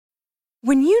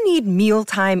When you need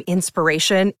mealtime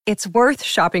inspiration, it's worth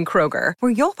shopping Kroger,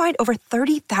 where you'll find over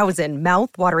 30,000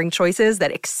 mouth-watering choices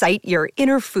that excite your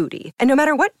inner foodie. And no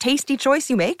matter what tasty choice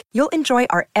you make, you'll enjoy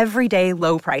our everyday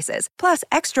low prices, plus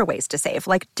extra ways to save,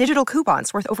 like digital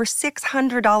coupons worth over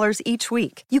 $600 each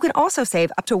week. You can also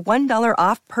save up to $1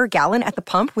 off per gallon at the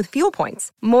pump with fuel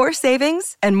points. More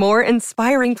savings and more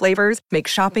inspiring flavors make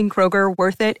shopping Kroger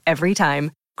worth it every time.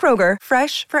 Kroger,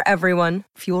 fresh for everyone.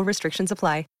 Fuel restrictions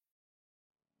apply.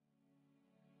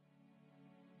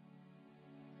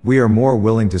 We are more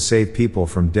willing to save people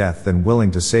from death than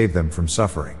willing to save them from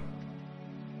suffering.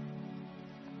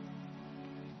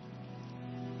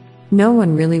 No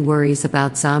one really worries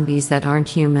about zombies that aren't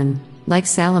human, like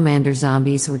salamander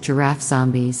zombies or giraffe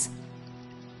zombies.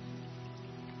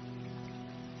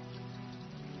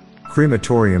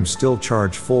 Crematoriums still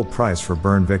charge full price for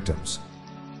burn victims.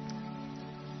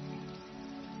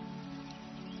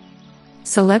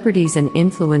 Celebrities and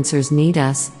influencers need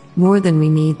us more than we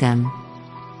need them.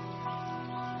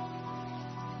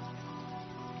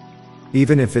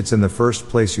 Even if it's in the first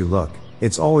place you look,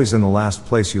 it's always in the last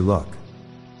place you look.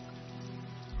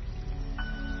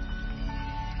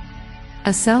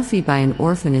 A selfie by an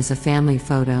orphan is a family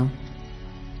photo.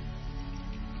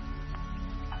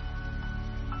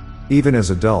 Even as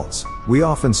adults, we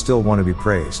often still want to be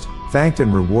praised, thanked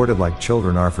and rewarded like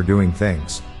children are for doing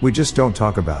things. We just don't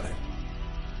talk about it.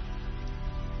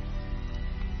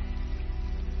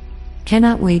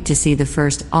 Cannot wait to see the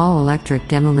first all-electric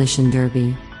demolition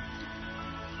derby.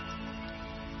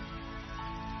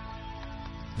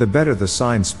 The better the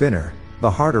sign spinner, the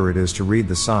harder it is to read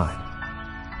the sign.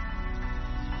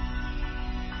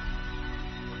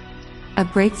 A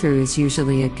breakthrough is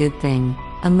usually a good thing,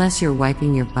 unless you're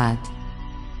wiping your butt.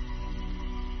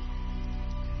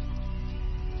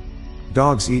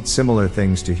 Dogs eat similar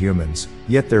things to humans,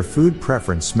 yet their food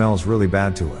preference smells really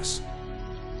bad to us.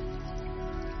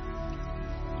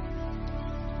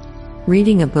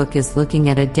 Reading a book is looking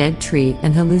at a dead tree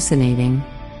and hallucinating.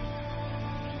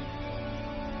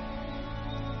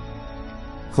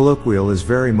 Colloquial is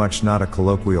very much not a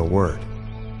colloquial word.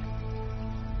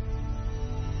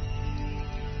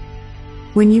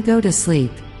 When you go to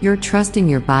sleep, you're trusting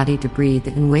your body to breathe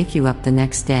and wake you up the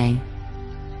next day.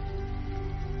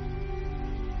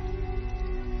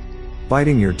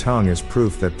 Biting your tongue is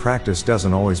proof that practice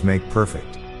doesn't always make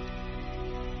perfect.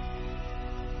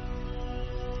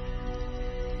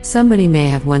 Somebody may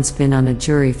have once been on a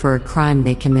jury for a crime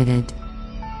they committed.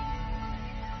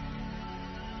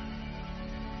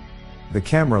 The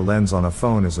camera lens on a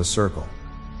phone is a circle,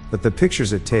 but the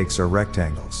pictures it takes are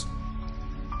rectangles.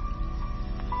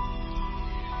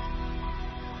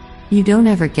 You don't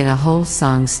ever get a whole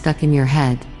song stuck in your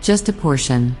head, just a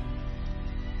portion.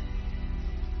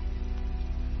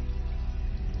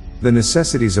 The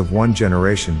necessities of one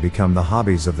generation become the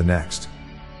hobbies of the next.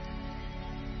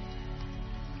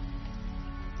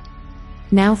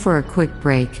 Now for a quick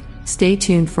break, stay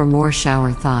tuned for more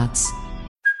shower thoughts.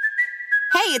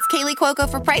 Hey, it's Kaylee Cuoco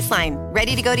for Priceline.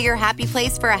 Ready to go to your happy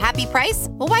place for a happy price?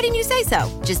 Well, why didn't you say so?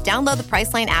 Just download the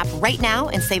Priceline app right now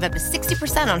and save up to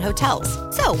 60% on hotels.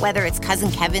 So whether it's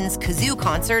Cousin Kevin's Kazoo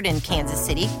Concert in Kansas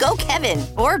City, go Kevin,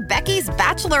 or Becky's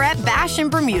Bachelorette Bash in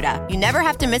Bermuda, you never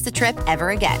have to miss a trip ever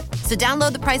again. So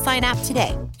download the Priceline app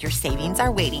today. Your savings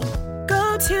are waiting.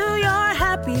 Go to your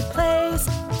happy place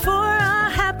for a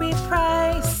happy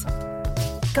price.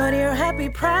 Go to your happy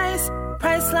price,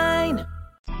 Priceline.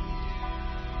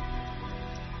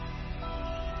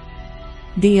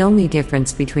 The only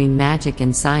difference between magic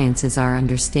and science is our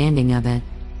understanding of it.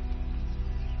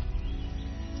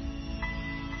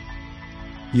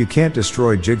 You can't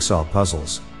destroy jigsaw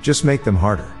puzzles, just make them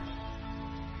harder.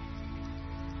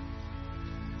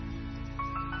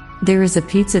 There is a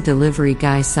pizza delivery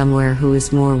guy somewhere who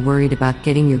is more worried about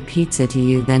getting your pizza to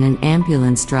you than an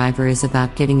ambulance driver is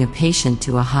about getting a patient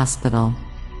to a hospital.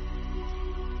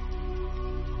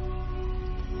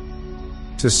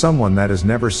 To someone that has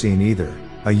never seen either,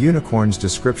 a unicorn's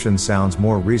description sounds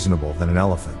more reasonable than an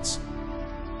elephant's.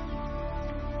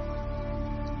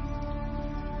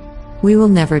 We will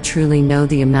never truly know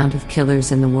the amount of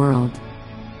killers in the world.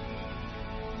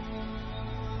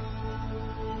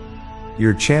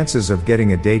 Your chances of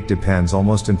getting a date depends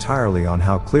almost entirely on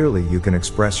how clearly you can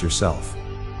express yourself.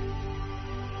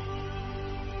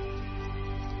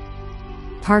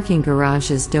 Parking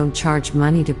garages don't charge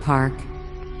money to park.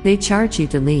 They charge you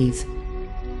to leave.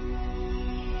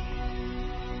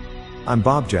 I'm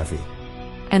Bob Jeffy.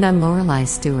 And I'm Lorelei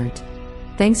Stewart.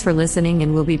 Thanks for listening,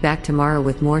 and we'll be back tomorrow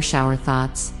with more shower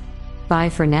thoughts. Bye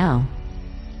for now.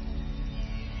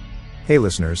 Hey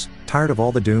listeners, tired of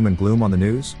all the doom and gloom on the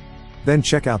news? Then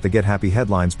check out the Get Happy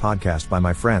Headlines podcast by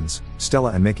my friends,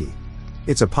 Stella and Mickey.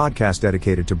 It's a podcast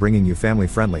dedicated to bringing you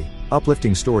family-friendly,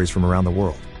 uplifting stories from around the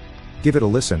world. Give it a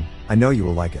listen, I know you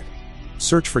will like it.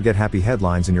 Search for Get Happy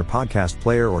Headlines in your podcast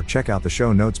player or check out the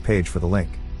show notes page for the link.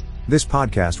 This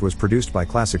podcast was produced by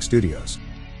Classic Studios.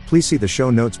 Please see the show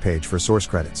notes page for source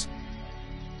credits.